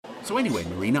So anyway,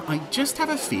 Marina, I just have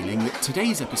a feeling that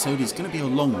today's episode is going to be a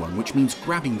long one, which means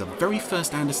grabbing the very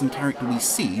first Anderson character we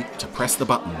see to press the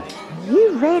button.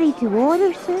 You ready to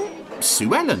order, sir?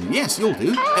 Sue Ellen, yes, you'll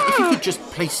do. If you could just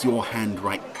place your hand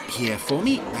right here for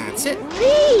me, that's it.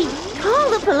 Please,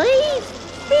 call the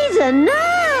police. He's a nut.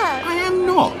 I am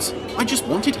not. I just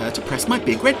wanted her to press my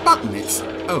big red button. It's...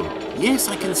 Oh, yes,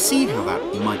 I can see how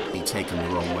that might be taken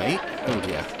the wrong way. Oh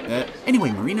dear.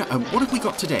 Anyway, Marina, what have we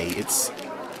got today? It's...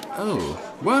 Oh,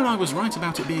 well, I was right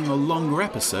about it being a longer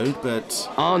episode,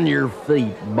 but... On your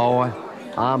feet, boy.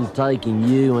 I'm taking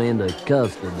you into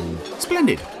custody.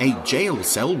 Splendid. A jail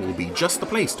cell will be just the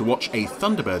place to watch a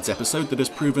Thunderbirds episode that has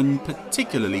proven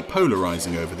particularly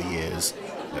polarising over the years.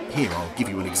 Here, I'll give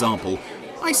you an example.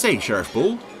 I say, Sheriff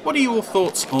Bull, what are your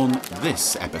thoughts on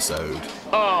this episode?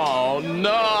 Oh,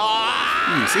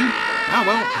 no! You see? Ah,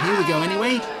 well, here we go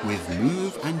anyway, with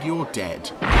Move and You're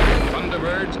Dead.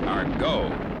 Thunderbirds are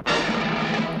go.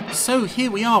 So here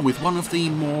we are with one of the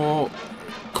more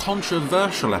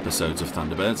controversial episodes of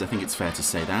Thunderbirds, I think it's fair to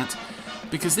say that,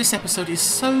 because this episode is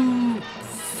so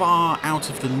far out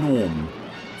of the norm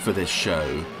for this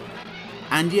show,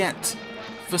 and yet,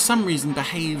 for some reason,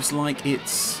 behaves like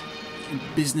it's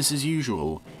business as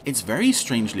usual. It's very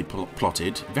strangely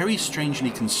plotted, very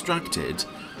strangely constructed.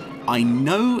 I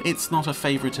know it's not a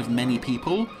favourite of many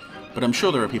people, but I'm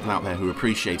sure there are people out there who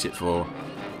appreciate it for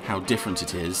how different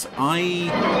it is. I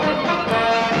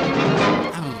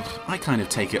kind of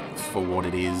take it for what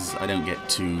it is. I don't get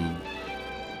too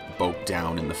bogged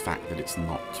down in the fact that it's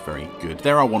not very good.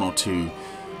 There are one or two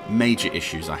major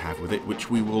issues I have with it, which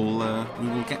we will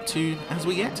get to as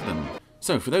we get to them.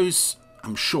 So for those,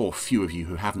 I'm sure, few of you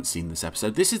who haven't seen this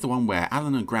episode, this is the one where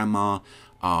Alan and Grandma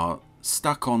are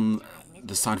stuck on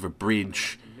the side of a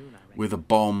bridge with a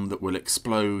bomb that will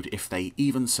explode if they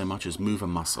even so much as move a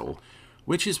muscle,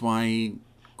 which is why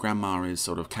Grandma is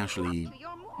sort of casually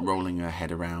rolling her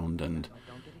head around and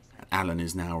Alan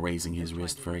is now raising his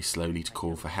wrist very slowly to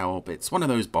call for help. It's one of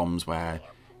those bombs where,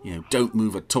 you know, don't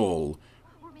move at all.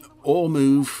 Or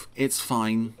move, it's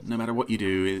fine. No matter what you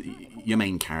do, your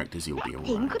main characters, you'll be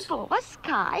alright.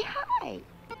 Sky high.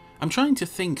 I'm trying to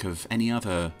think of any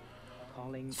other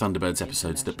Thunderbirds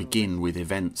episodes that begin with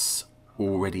events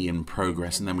already in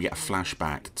progress and then we get a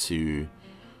flashback to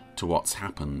what's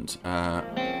happened.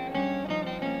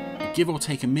 Give or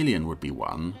Take a Million would be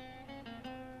one,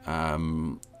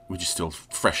 which is still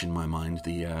fresh in my mind.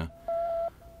 The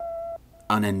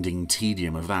unending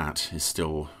tedium of that is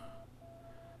still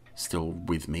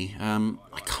with me.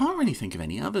 I can't really think of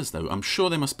any others, though. I'm sure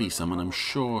there must be some, and I'm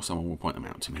sure someone will point them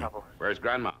out to me. Where's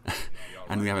Grandma?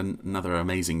 And we have another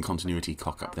amazing continuity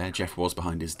cock up there. Jeff was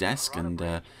behind his desk,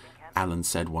 and Alan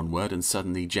said one word, and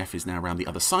suddenly Jeff is now around the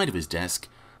other side of his desk,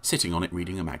 sitting on it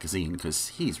reading a magazine, because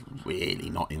he's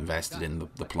really not invested in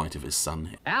the plight of his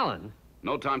son. Alan?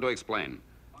 No time to explain.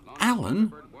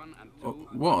 Alan?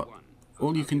 What?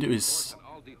 All you can do is...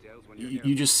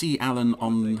 You just see Alan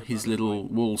on his little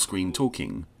wall screen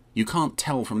talking. You can't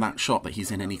tell from that shot that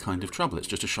he's in any kind of trouble. It's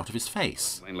just a shot of his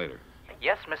face. Explain later.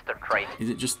 Yes, Mr. Tracy. Is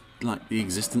it just like the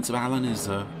existence of Alan is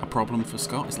a problem for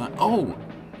Scott? It's like, oh,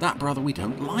 that brother we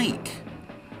don't like.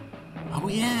 Oh,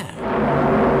 yeah.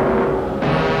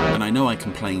 And I know I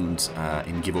complained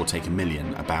in Give or Take a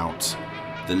Million about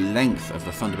the length of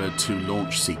the Thunderbird 2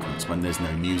 launch sequence when there's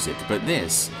no music, but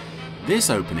this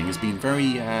opening has been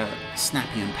very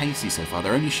snappy and pacey so far.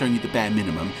 They're only showing you the bare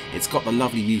minimum. It's got the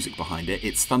lovely music behind it.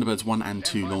 It's Thunderbirds 1 and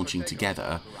 2 launching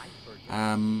together.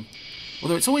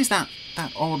 Although it's always that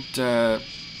odd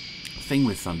thing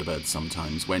with Thunderbirds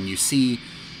sometimes when you see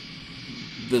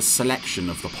the selection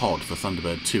of the pod for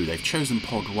Thunderbird 2. They've chosen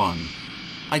pod 1.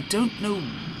 I don't know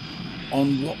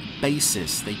on what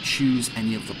basis they choose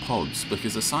any of the pods,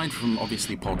 because aside from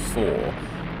obviously pod 4,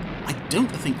 I don't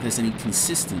think there's any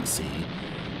consistency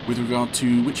with regard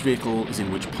to which vehicle is in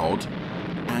which pod,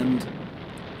 and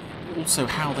also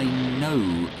how they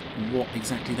know what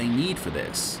exactly they need for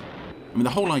this. I mean, the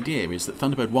whole idea is that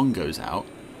Thunderbird 1 goes out,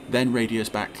 then radios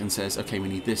back and says, okay, we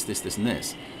need this, this, this, and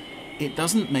this. It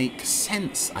doesn't make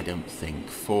sense, I don't think,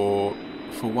 for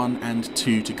 1 and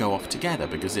 2 to go off together,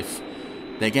 because if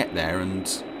they get there and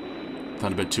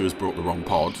Thunderbird 2 has brought the wrong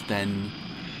pod, then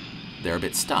they're a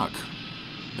bit stuck.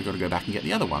 They've got to go back and get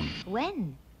the other one.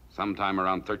 When? Sometime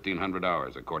around 1300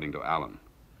 hours, according to Alan.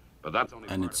 But that's only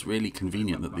and it's really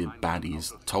convenient that the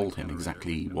baddies told him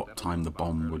exactly what time the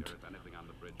bomb would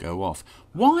go off.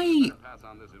 Why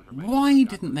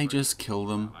didn't they just kill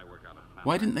them?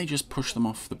 Why didn't they just push them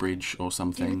off the bridge or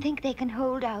something? Do you think they can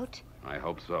hold out? I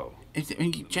hope so. I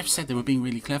mean, Jeff said they were being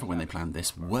really clever when they planned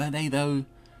this. Were they, though?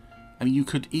 I mean, you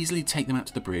could easily take them out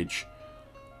to the bridge,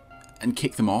 and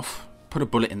kick them off, put a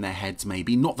bullet in their heads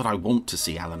maybe. Not that I want to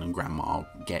see Alan and Grandma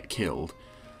get killed,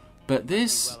 but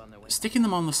this, sticking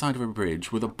them on the side of a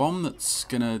bridge with a bomb that's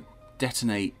going to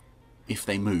detonate if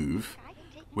they move,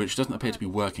 which doesn't appear to be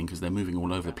working because they're moving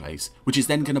all over the place, which is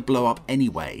then going to blow up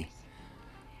anyway.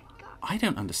 I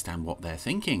don't understand what they're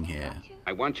thinking here.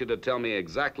 I want you to tell me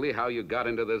exactly how you got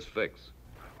into this fix.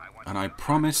 And I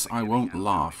promise I won't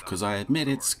laugh, because I admit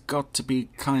it's got to be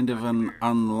kind of an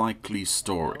unlikely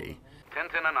story.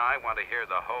 Tintin and I want to hear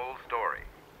the whole story.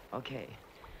 Okay.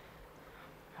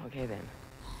 Okay, then.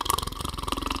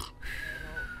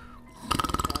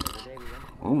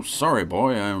 Oh, sorry,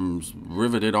 boy. I'm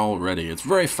riveted already. It's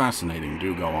very fascinating.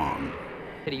 Do go on.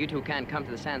 Pity you two can't come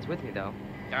to the sands with me, though.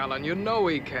 Alan, you know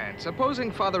we can't. Supposing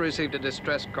Father received a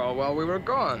distress call while we were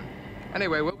gone.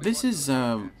 Anyway, this is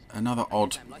another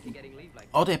odd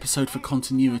episode for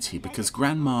continuity, because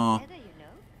Grandma...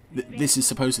 This is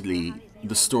supposedly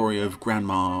the story of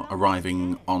Grandma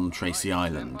arriving on Tracy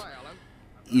Island.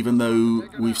 Even though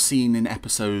we've seen in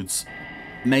episodes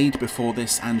made before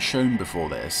this and shown before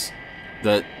this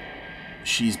that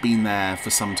she's been there for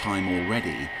some time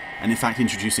already. And in fact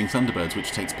introducing Thunderbirds,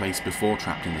 which takes place before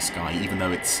Trapped in the Sky, even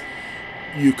though it's...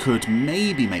 You could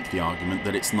maybe make the argument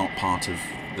that it's not part of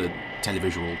the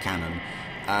televisual canon,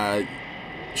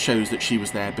 shows that she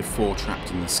was there before Trapped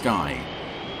in the Sky.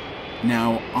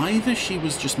 Now, either she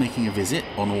was just making a visit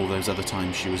on all those other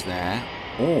times she was there,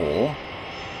 or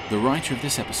the writer of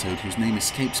this episode, whose name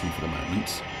escapes me for the moment,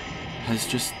 has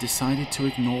just decided to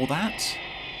ignore that,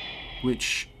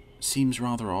 which seems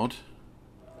rather odd.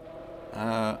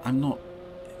 I know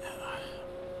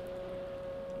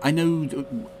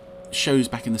shows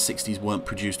back in the 60s weren't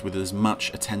produced with as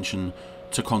much attention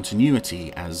to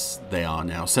continuity as they are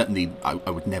now. Certainly, I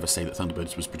would never say that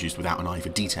Thunderbirds was produced without an eye for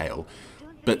detail,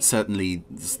 but certainly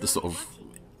the sort of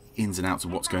ins and outs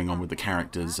of what's going on with the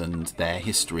characters and their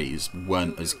histories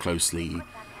weren't as closely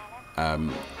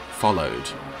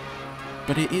followed.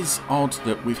 But it is odd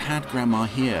that we've had Grandma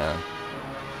here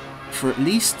for at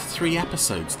least 3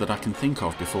 episodes that I can think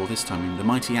of before this time. I mean, The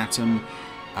Mighty Atom,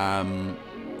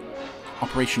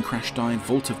 Operation Crash Dive,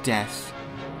 Vault of Death.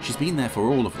 She's been there for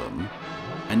all of them,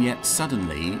 and yet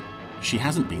suddenly she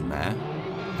hasn't been there,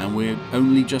 and we're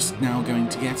only just now going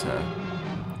to get her.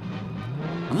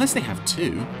 Unless they have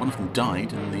 2. One of them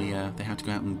died, and they had to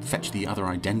go out and fetch the other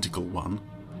identical one.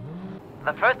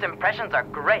 The first impressions are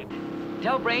great.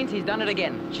 Tell Brains he's done it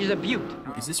again. She's a beaut.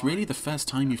 Is this really the first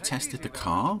time you've tested the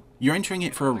car? You're entering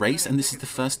it for a race, and this is the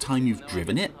first time you've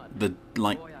driven it? The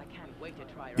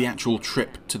actual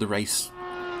trip to the race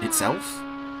itself?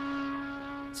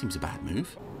 Seems a bad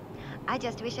move. I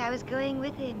just wish I was going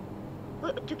with him.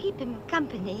 Well, to keep him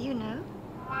company, you know.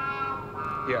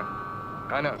 yeah,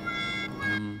 I know.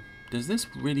 Does this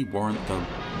really warrant the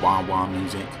wah-wah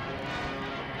music?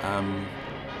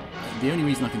 The only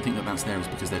reason I can think that that's there is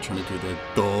because they're trying to do the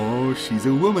 "oh, she's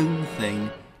a woman" thing.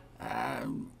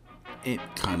 It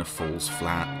kind of falls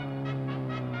flat.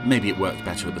 Maybe it worked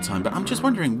better at the time, but I'm just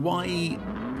wondering why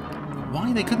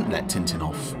they couldn't let Tintin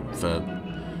off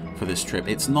for this trip.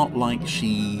 It's not like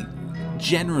she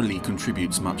generally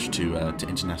contributes much to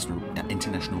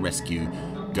international rescue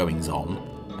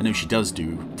goings-on. I know she does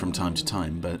do from time to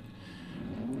time, but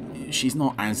she's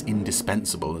not as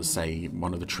indispensable as, say,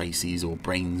 one of the Tracys or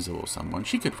Brains or someone.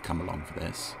 She could have come along for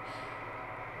this.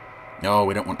 No,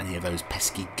 we don't want any of those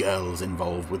pesky girls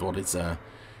involved with what is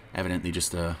evidently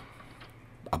just a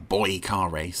boy car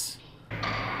race.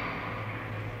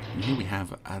 And here we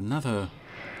have another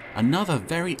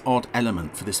very odd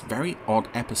element for this very odd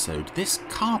episode. This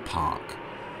car park,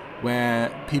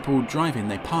 where people drive in,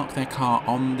 they park their car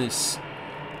on this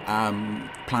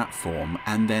platform,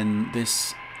 and then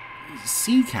this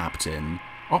sea captain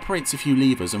operates a few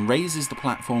levers and raises the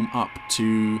platform up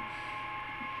to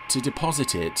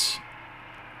deposit it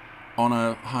on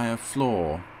a higher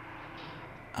floor.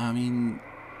 I mean,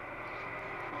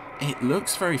 it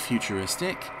looks very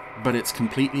futuristic, but it's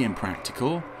completely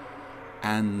impractical,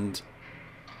 and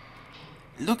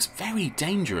looks very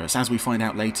dangerous. As we find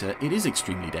out later, it is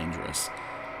extremely dangerous.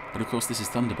 But of course, this is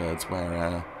Thunderbirds,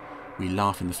 where we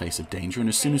laugh in the face of danger, and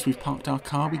as soon as we've parked our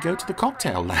car, we go to the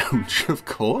cocktail lounge, of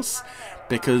course,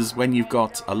 because when you've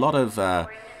got a lot of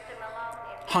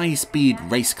high-speed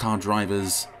race car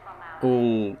drivers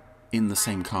all in the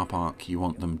same car park, you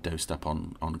want them dosed up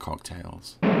on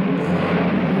cocktails.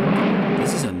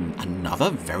 This is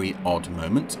another very odd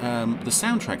moment. The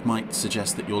soundtrack might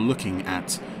suggest that you're looking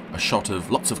at a shot of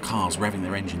lots of cars revving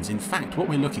their engines. In fact, what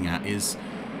we're looking at is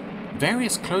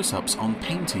various close-ups on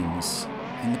paintings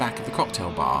in the back of the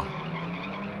cocktail bar.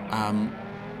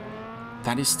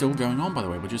 that is still going on, by the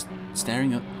way. We're just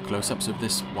staring at close-ups of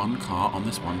this one car on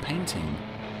this one painting.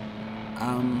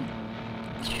 I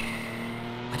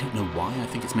don't know why. I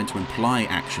think it's meant to imply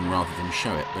action rather than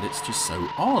show it, but it's just so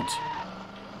odd.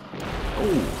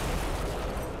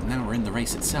 Oh, now we're in the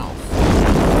race itself.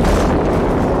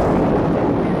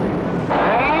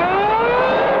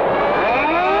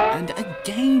 And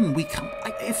again, we can't...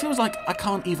 It feels like I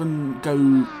can't even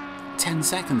go 10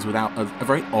 seconds without a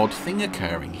very odd thing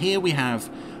occurring. Here we have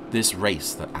this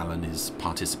race that Alan is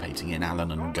participating in,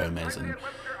 Alan and Gomez and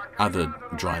other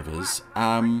drivers.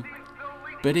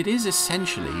 But it is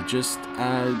essentially just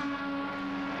a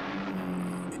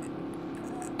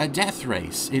death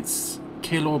race. It's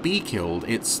kill or be killed.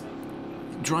 It's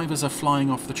drivers are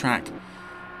flying off the track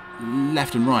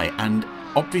left and right and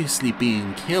obviously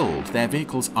being killed. Their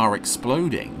vehicles are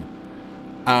exploding.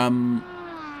 And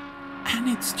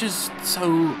it's just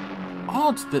so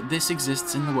odd that this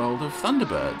exists in the world of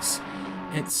Thunderbirds.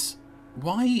 It's...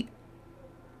 Why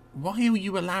are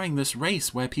you allowing this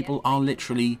race where people are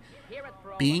literally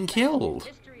being killed?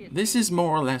 This is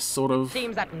more or less sort of...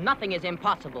 Seems that nothing is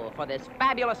impossible for this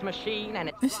fabulous machine and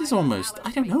it... This is almost...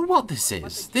 I don't know what this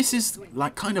is. This is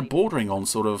like kind of bordering on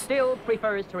sort of... Still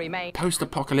prefers to remain...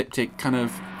 Post-apocalyptic kind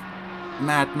of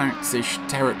Mad Max-ish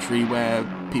territory where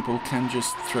people can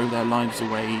just throw their lives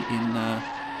away in...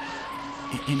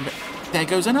 There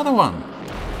goes another one.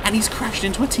 And he's crashed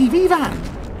into a TV van.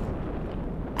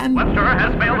 And Webster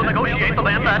has failed to negotiate the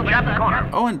land at Jab's Corner.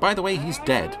 oh, and by the way, he's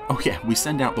dead. Oh yeah, we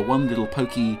send out the one little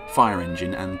pokey fire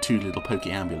engine and 2 little pokey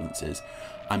ambulances.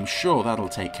 I'm sure that'll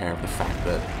take care of the fact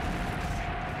that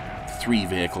 3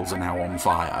 vehicles are now on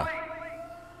fire.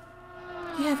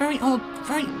 Yeah, very odd,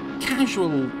 very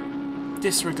casual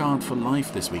disregard for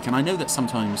life this week. And I know that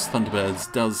sometimes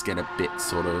Thunderbirds does get a bit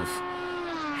sort of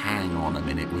hang on a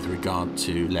minute with regard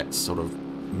to let's sort of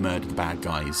murder the bad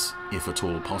guys if at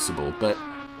all possible, but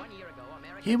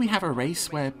here we have a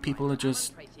race where people are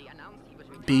just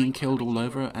being killed all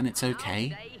over and it's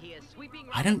okay.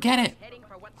 I don't get it.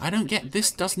 I don't get...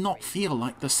 This does not feel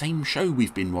like the same show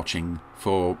we've been watching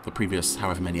for the previous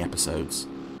however many episodes.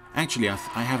 Actually, I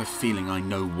have a feeling I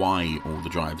know why all the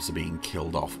drivers are being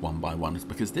killed off one by one. It's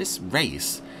because this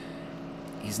race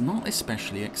is not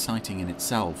especially exciting in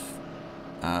itself.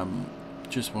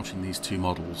 Just watching these 2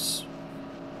 models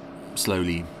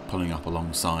slowly pulling up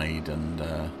alongside, and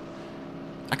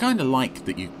I kind of like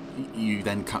that you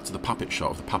then cut to the puppet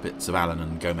shot of the puppets of Alan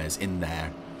and Gomez in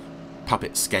their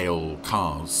puppet scale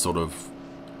cars sort of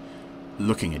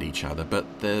looking at each other,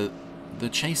 but the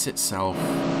chase itself...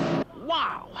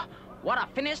 Wow! What a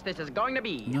finish this is going to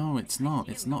be! No, it's not.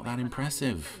 It's not that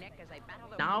impressive.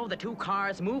 Now the 2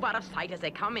 cars move out of sight as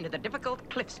they come into the difficult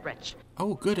cliff stretch.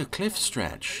 Oh, good, a cliff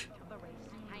stretch.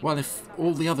 Well, if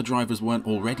all the other drivers weren't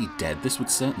already dead, this would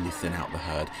certainly thin out the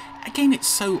herd. Again, it's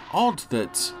so odd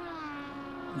that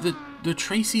the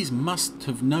Tracys must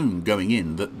have known going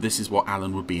in that this is what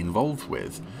Alan would be involved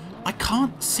with. I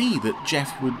can't see that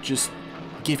Jeff would just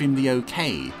give him the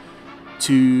okay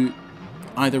to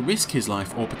either risk his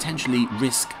life or potentially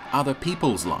risk other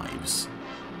people's lives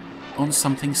on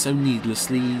something so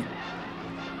needlessly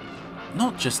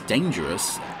not just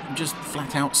dangerous, just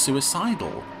flat out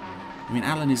suicidal. I mean,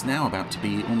 Alan is now about to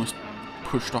be almost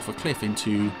pushed off a cliff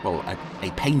into, well,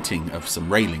 a painting of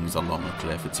some railings along a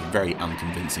cliff. It's a very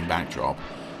unconvincing backdrop.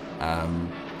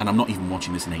 And I'm not even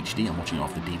watching this in HD, I'm watching it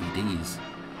off the DVDs.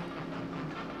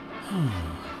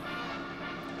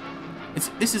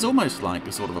 This is almost like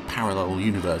a sort of a parallel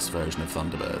universe version of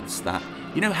Thunderbirds. That,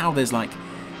 you know how there's like,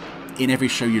 in every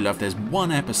show you love, there's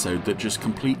one episode that just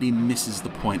completely misses the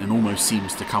point and almost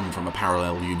seems to come from a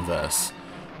parallel universe,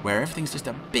 where everything's just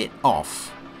a bit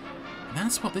off.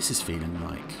 That's what this is feeling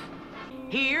like.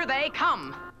 Here they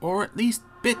come! Or at least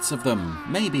bits of them,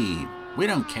 maybe. We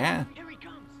don't care.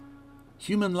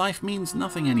 Human life means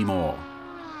nothing anymore.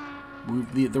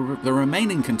 The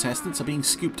remaining contestants are being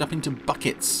scooped up into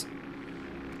buckets.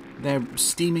 Their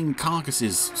steaming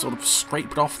carcasses sort of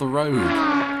scraped off the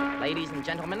road. Ladies and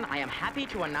gentlemen, I am happy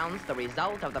to announce the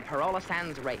result of the Parola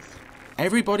Sands race.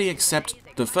 Everybody except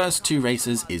the first 2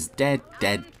 racers is dead,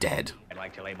 dead, dead. I'd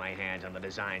like to lay my hands on the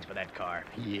designs for that car.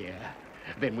 Yeah,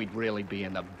 then we'd really be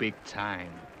in the big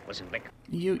time. Listen, Vic.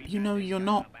 You know, you're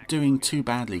not doing too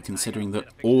badly considering that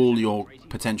all your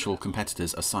potential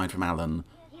competitors, aside from Alan,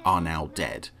 are now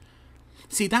dead.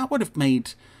 See, that would have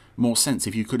made more sense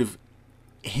if you could have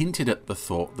hinted at the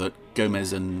thought that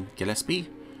Gomez and Gillespie,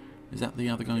 is that the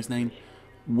other guy's name,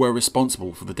 were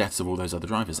responsible for the deaths of all those other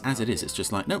drivers. As it is, it's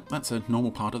just like, nope, that's a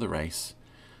normal part of the race.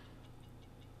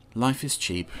 Life is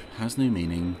cheap, has no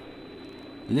meaning.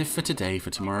 Live for today, for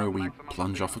tomorrow we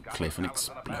plunge off a cliff and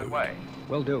explode.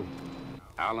 Will do.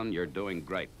 Alan, you're doing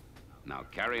great. Now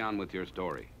carry on with your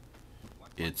story.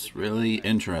 It's really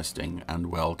interesting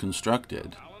and well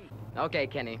constructed. Okay,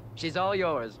 Kenny. She's all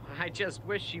yours. I just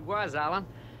wish she was, Alan.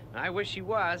 I wish she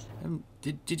was.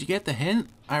 Did you get the hint?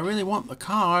 I really want the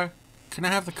car. Can I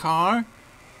have the car?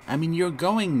 I mean, you're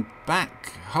going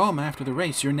back home after the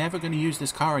race. You're never going to use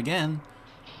this car again.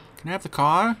 Can I have the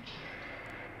car?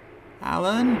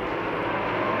 Alan?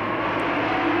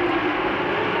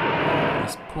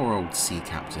 This poor old sea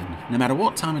captain. No matter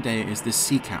what time of day it is, this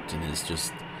sea captain is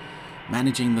just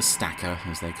managing the stacker,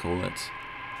 as they call it.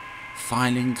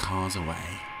 Filing cars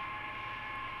away.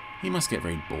 He must get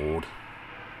very bored.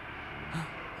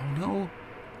 Oh no.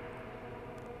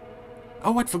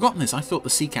 Oh, I'd forgotten this. I thought the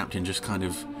sea captain just kind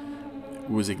of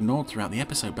was ignored throughout the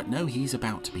episode, but no, he's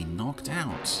about to be knocked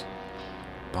out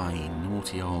by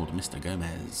naughty old Mr.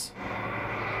 Gomez.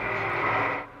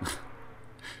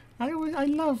 I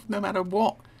love, no matter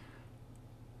what.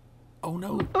 Oh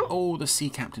no. Oh, the sea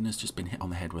captain has just been hit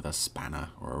on the head with a spanner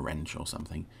or a wrench or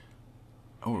something.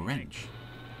 Oh, a wrench.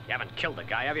 You haven't killed the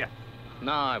guy, have you?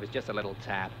 No, it was just a little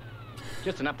tap.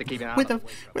 Just enough to keep him out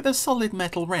with a solid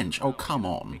metal wrench. Oh, come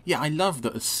on. Yeah, I love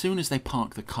that as soon as they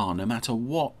park the car, no matter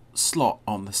what slot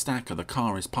on the stacker the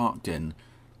car is parked in,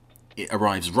 it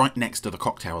arrives right next to the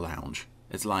cocktail lounge.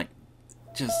 It's like,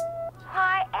 just...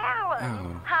 Hi, Alan.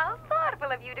 Oh. How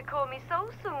thoughtful of you to call me so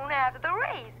soon after the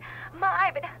race.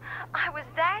 My, but I was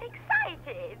that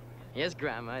excited. Yes,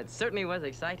 Grandma, it certainly was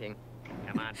exciting.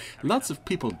 Come on. Lots of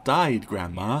people died,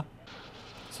 Grandma.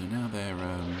 So now they're,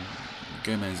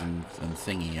 Gomez and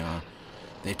Thingy are...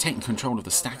 They've taken control of the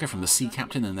stacker from the sea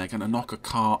captain, and they're going to knock a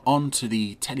car onto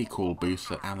the telecall booth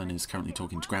that Alan is currently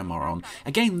talking to Grandma on.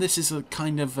 Again, this is a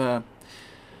kind of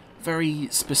very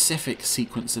specific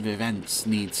sequence of events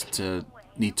need to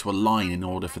align in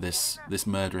order for this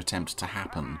murder attempt to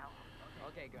happen.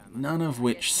 None of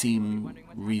which seem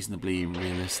reasonably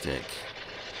realistic.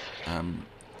 I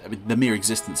mean, the mere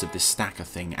existence of this stacker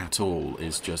thing at all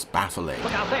is just baffling.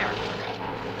 Look out there!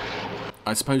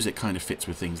 I suppose it kind of fits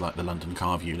with things like the London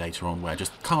car view later on, where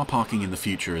just car parking in the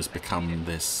future has become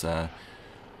this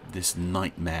this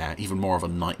nightmare, even more of a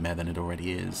nightmare than it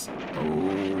already is.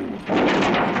 Oh.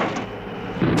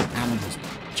 Alan has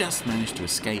just managed to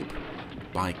escape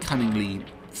by cunningly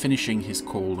finishing his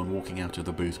call and walking out of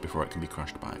the booth before it can be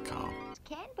crushed by a car.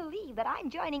 Can't believe that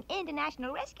I'm joining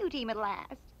International Rescue Team at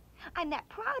last. I'm that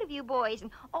proud of you boys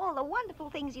and all the wonderful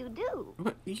things you do.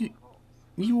 But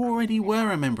you already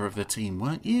were a member of the team,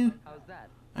 weren't you? How's that?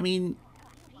 I mean,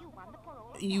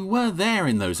 you were there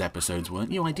in those episodes,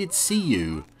 weren't you? I did see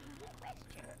you.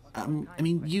 I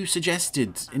mean, you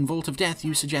suggested, in Vault of Death,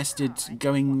 you suggested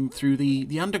going through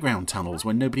the underground tunnels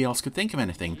when nobody else could think of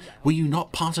anything. Were you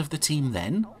not part of the team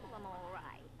then?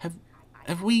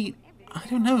 Have we... I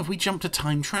don't know, have we jumped a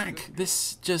time track?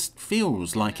 This just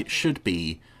feels like it should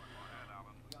be,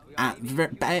 at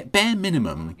bare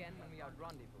minimum,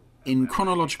 in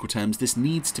chronological terms, this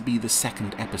needs to be the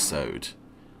second episode.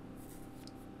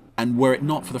 And were it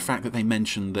not for the fact that they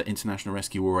mentioned that International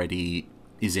Rescue already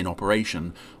is in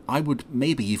operation, I would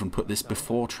maybe even put this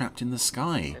before Trapped in the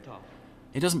Sky.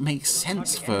 It doesn't make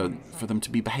sense for them to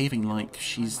be behaving like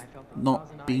she's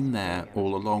not been there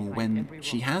all along when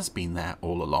she has been there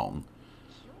all along.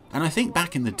 And I think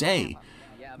back in the day,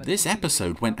 this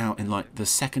episode went out in like the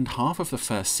second half of the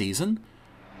first season,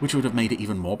 which would have made it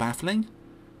even more baffling.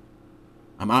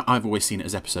 I've always seen it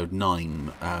as episode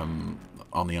 9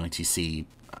 on the ITC,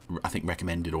 I think,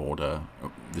 recommended order.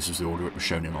 This was the order it was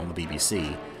shown in on the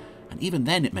BBC. And even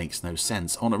then it makes no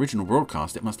sense. On original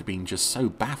broadcast it must have been just so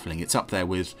baffling. It's up there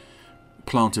with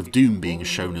Plant of Doom being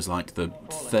shown as like the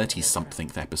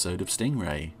 30-somethingth episode of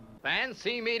Stingray.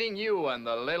 Fancy meeting you and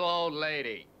the little old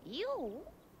lady. You?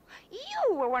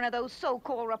 You were one of those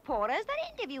so-called reporters that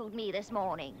interviewed me this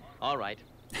morning. All right.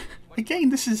 Again,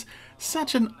 this is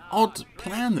such an odd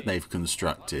plan that they've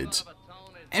constructed.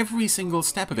 Every single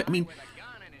step of it. I mean,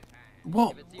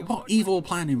 what evil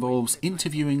plan involves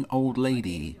interviewing old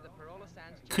lady?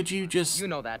 Could you just... You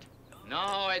know that.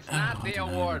 No, it's not the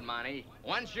award money.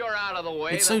 Once you're out of the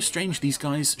way... It's so strange. These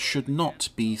guys should not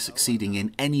be succeeding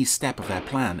in any step of their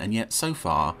plan, and yet so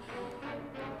far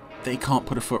they can't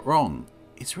put a foot wrong.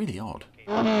 It's really odd.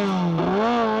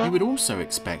 You would also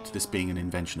expect this being an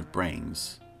invention of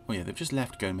Brains. Oh yeah, they've just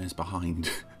left Gomez behind.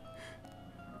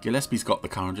 Gillespie's got the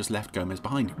car and just left Gomez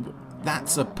behind.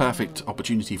 That's a perfect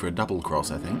opportunity for a double cross,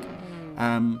 I think.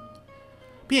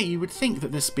 But yeah, you would think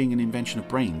that this being an invention of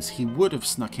Brains, he would have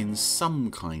snuck in some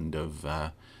kind of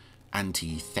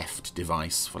anti-theft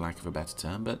device, for lack of a better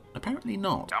term, but apparently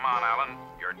not. Come on, Alan.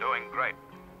 You're doing great.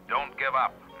 Don't give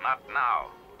up. Not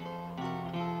now.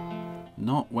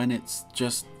 Not when it's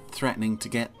just threatening to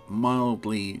get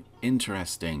mildly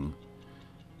interesting.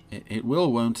 It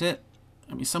will, won't it?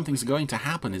 I mean, something's going to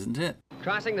happen, isn't it?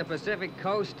 Crossing the Pacific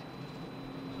coast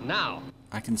now.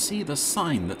 I can see the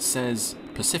sign that says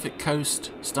Pacific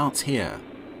Coast starts here.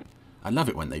 I love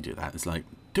it when they do that. It's like,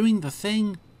 doing the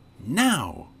thing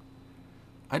now.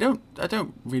 I don't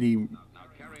really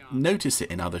notice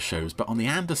it in other shows, but on the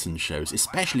Anderson shows,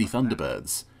 especially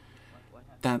Thunderbirds,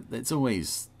 that it's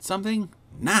always something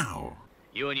now.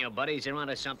 You and your buddies are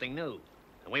onto something new,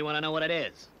 and we want to know what it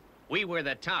is. We were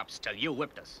the tops till you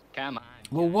whipped us. Come on.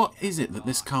 Well, what is it that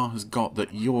this car has got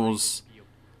that yours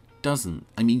doesn't?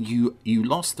 I mean, you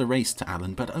lost the race to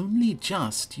Alan, but only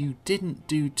just. You didn't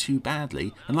do too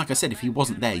badly. And like I said, if he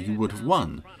wasn't there, you would have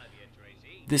won.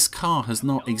 This car has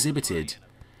not exhibited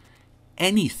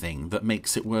anything that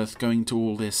makes it worth going to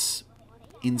all this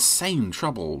insane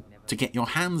trouble to get your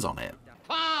hands on it.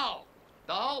 Foul!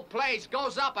 The whole place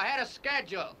goes up ahead of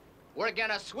schedule. We're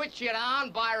gonna switch it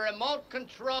on by remote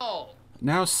control.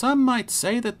 Now, some might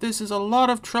say that this is a lot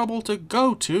of trouble to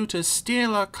go to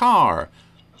steal a car.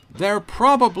 They're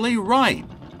probably right.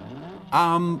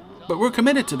 But we're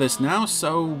committed to this now,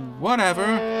 so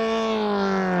whatever.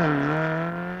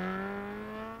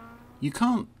 You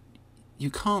can't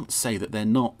say that they're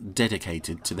not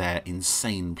dedicated to their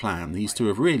insane plan. These two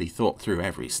have really thought through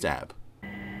every step.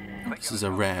 This is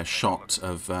a rare shot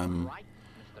of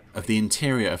the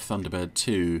interior of Thunderbird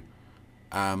 2,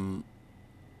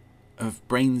 of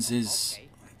Brains's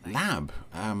lab.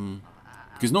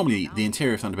 Because normally the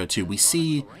interior of Thunderbird 2, we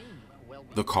see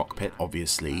the cockpit,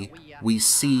 obviously. We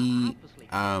see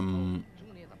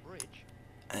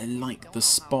like the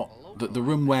spot, the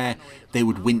room where they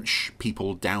would winch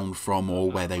people down from, or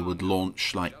where they would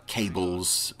launch like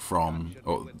cables from,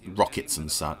 or rockets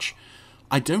and such.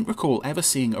 I don't recall ever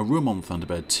seeing a room on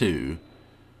Thunderbird 2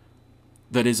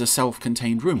 that is a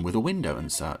self-contained room with a window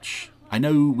and such. I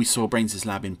know we saw Brains's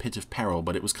lab in Pit of Peril,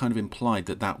 but it was kind of implied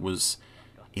that that was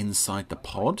inside the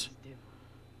pod.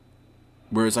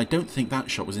 Whereas I don't think that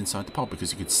shot was inside the pod,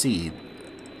 because you could see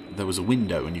there was a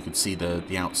window and you could see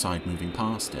the outside moving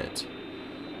past it.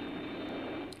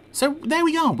 So there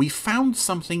we are. We found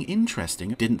something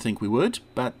interesting. Didn't think we would,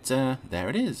 but there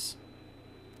it is.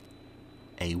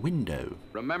 A window.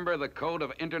 Remember the code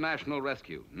of international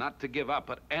rescue, not to give up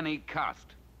at any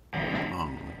cost.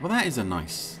 Oh, well, that is a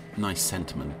nice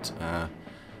sentiment,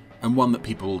 and one that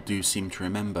people do seem to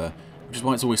remember, which is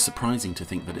why it's always surprising to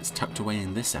think that it's tucked away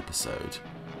in this episode,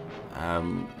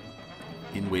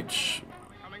 in which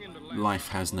life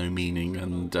has no meaning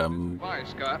and Why,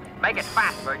 Scott? Make it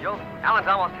fast, Virgil. Alan's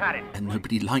almost had it. and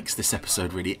nobody likes this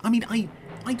episode really. I mean, I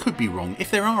could be wrong. If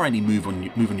there are any Move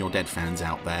on Your Dead fans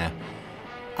out there,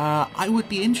 I would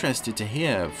be interested to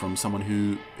hear from someone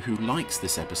who likes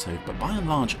this episode, but by and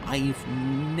large, I've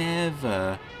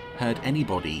never heard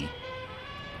anybody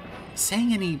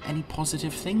saying any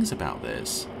positive things about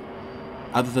this,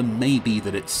 other than maybe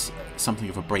that it's something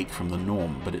of a break from the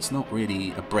norm, but it's not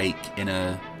really a break in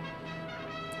a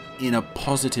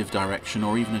positive direction,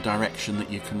 or even a direction that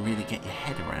you can really get your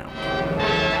head around.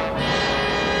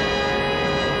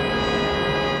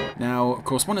 Now, of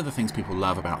course, one of the things people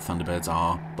love about Thunderbirds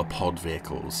are the pod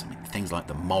vehicles. I mean, things like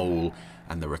the Mole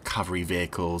and the recovery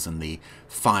vehicles and the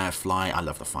Firefly. I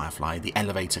love the Firefly. The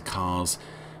elevator cars.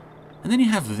 And then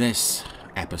you have this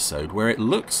episode where it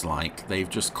looks like they've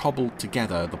just cobbled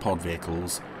together the pod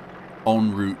vehicles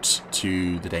en route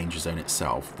to the danger zone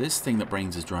itself. This thing that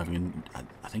Brains is driving,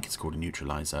 I think it's called a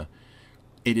neutralizer.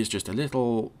 It is just a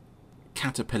little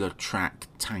caterpillar track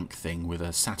tank thing with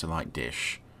a satellite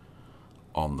dish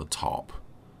on the top.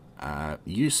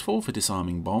 Useful for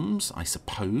disarming bombs, I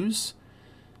suppose.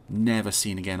 Never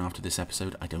seen again after this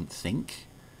episode, I don't think.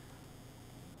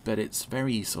 But it's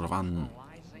very sort of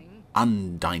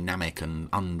undynamic and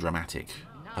undramatic.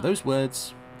 Are those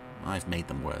words? I've made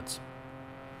them words.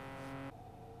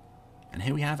 And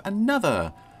here we have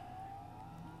another,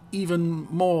 even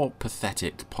more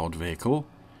pathetic pod vehicle.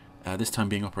 This time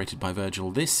being operated by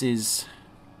Virgil. This is...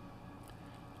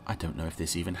 I don't know if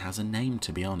this even has a name,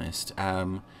 to be honest.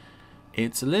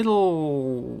 It's a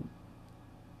little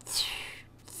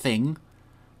thing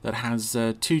that has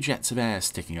 2 jets of air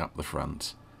sticking up the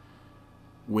front,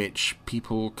 which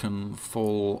people can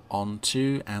fall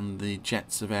onto, and the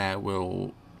jets of air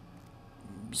will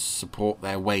support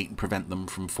their weight and prevent them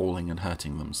from falling and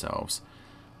hurting themselves.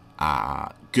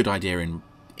 Good idea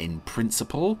in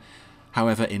principle.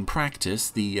 However, in practice,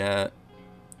 the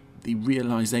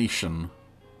realization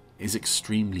is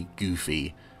extremely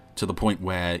goofy, to the point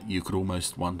where you could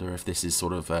almost wonder if this is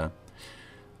sort of a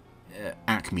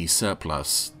Acme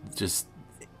surplus. Just,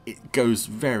 it goes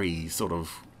very sort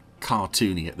of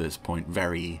cartoony at this point,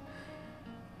 very,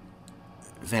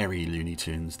 very Looney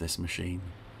Tunes, this machine.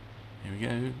 Here we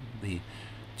go, the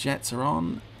jets are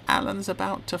on, Alan's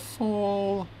about to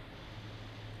fall,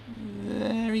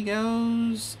 there he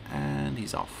goes, and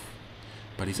he's off.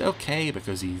 But he's okay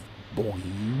because he's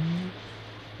boing,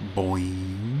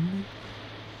 boing,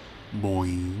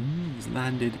 boing.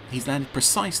 He's landed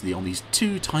precisely on these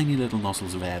two tiny little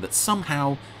nozzles of air that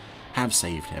somehow have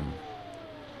saved him.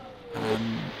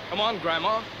 Come on,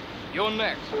 Grandma. You're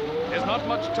next. There's not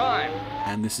much time.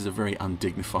 And this is a very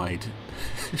undignified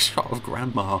shot of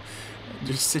Grandma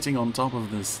just sitting on top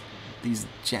of these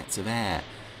jets of air.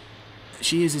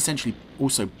 She is essentially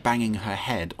also banging her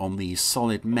head on the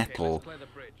solid metal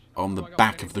on the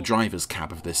back of the driver's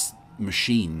cab of this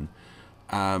machine.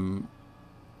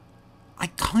 I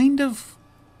kind of...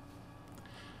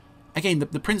 Again,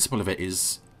 the principle of it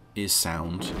is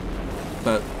sound,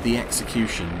 but the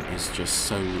execution is just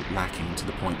so lacking to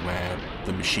the point where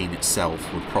the machine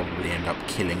itself would probably end up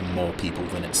killing more people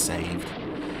than it saved.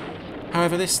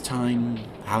 However, this time,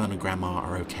 Alan and Grandma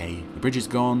are okay. The bridge is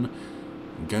gone,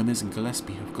 and Gomez and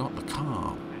Gillespie have got the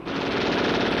car.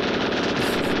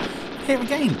 Here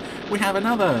again, we have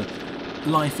another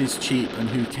life is cheap and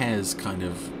who cares kind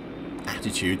of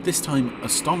attitude, this time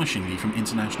astonishingly from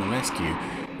International Rescue,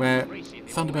 where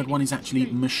Thunderbird 1 is actually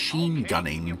machine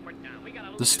gunning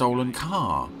the stolen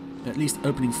car, at least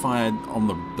opening fire on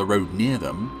the road near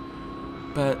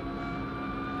them. But,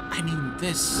 I mean,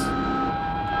 this...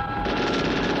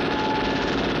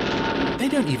 They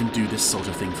don't even do this sort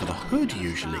of thing for the Hood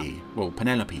usually. Well,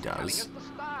 Penelope does.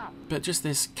 But just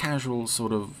this casual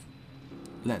sort of,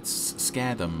 let's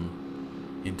scare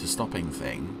them into stopping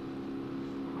thing.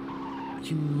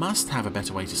 You must have a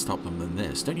better way to stop them than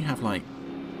this. Don't you have, like,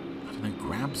 I don't know,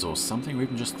 grabs or something, or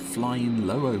even just fly in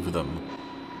low over them?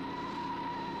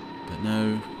 But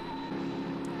no.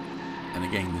 And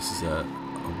again, this is a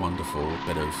wonderful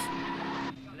bit of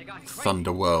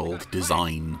Thunderworld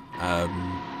design.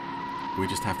 We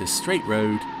just have this straight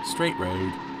road, straight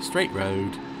road, straight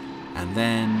road, and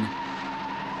then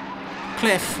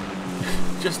cliff.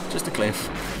 just a cliff,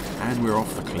 and we're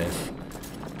off the cliff.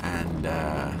 And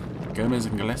Gomez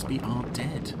and Gillespie are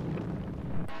dead.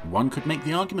 One could make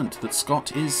the argument that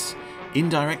Scott is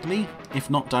indirectly, if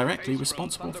not directly,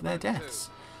 responsible for their deaths.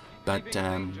 But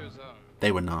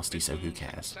they were nasty, so who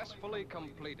cares?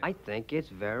 I think it's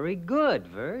very good,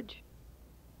 Verge.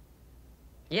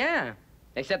 Yeah,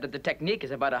 except that the technique is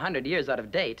about 100 years out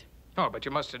of date. Oh, but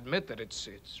you must admit that it's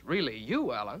really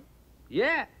you, Alan.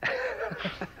 Yeah.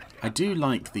 I do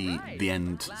like the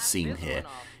end scene here,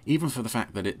 even for the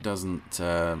fact that it doesn't...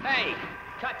 Hey,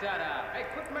 cut that out. Hey,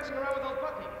 quit messing around with those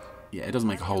buttons. Yeah, it doesn't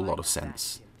make a whole lot of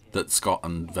sense that Scott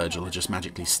and Virgil are just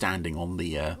magically standing on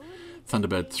the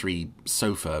Thunderbird 3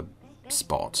 sofa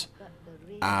spot.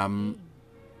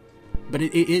 But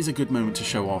it is a good moment to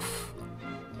show off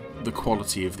the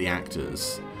quality of the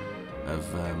actors of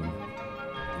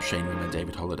Shane Rimmer,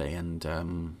 David Holliday, and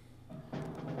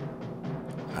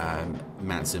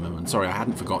Matt Zimmerman. Sorry, I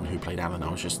hadn't forgotten who played Alan. I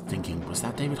was just thinking, was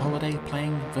that David Holliday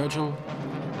playing Virgil?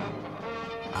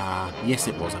 Yes,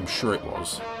 it was. I'm sure it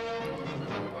was.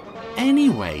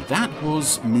 Anyway, that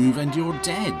was Move and You're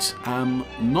Dead.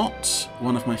 Not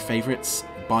one of my favourites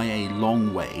by a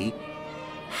long way.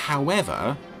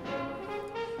 However,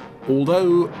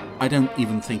 although I don't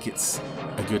even think it's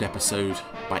a good episode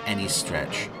by any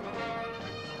stretch,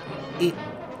 it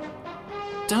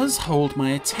does hold my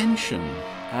attention.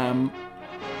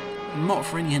 Not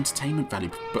for any entertainment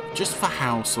value, but just for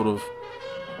how sort of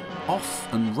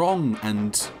off and wrong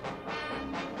and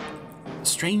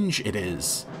strange it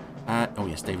is. Oh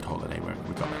yes, David Holliday,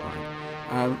 we got that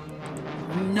right.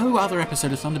 No other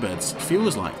episode of Thunderbirds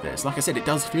feels like this. Like I said, it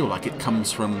does feel like it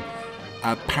comes from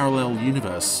a parallel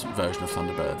universe version of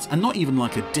Thunderbirds. And not even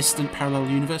like a distant parallel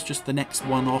universe, just the next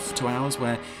one off to ours,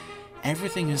 where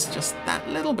everything is just that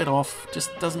little bit off,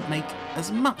 just doesn't make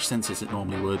as much sense as it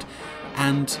normally would.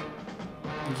 And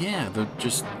yeah, the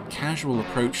just casual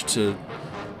approach to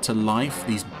life,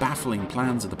 these baffling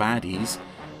plans of the baddies,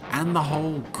 and the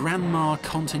whole Grandma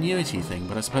continuity thing.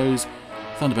 But I suppose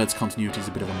Thunderbird's continuity is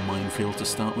a bit of a minefield to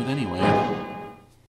start with anyway.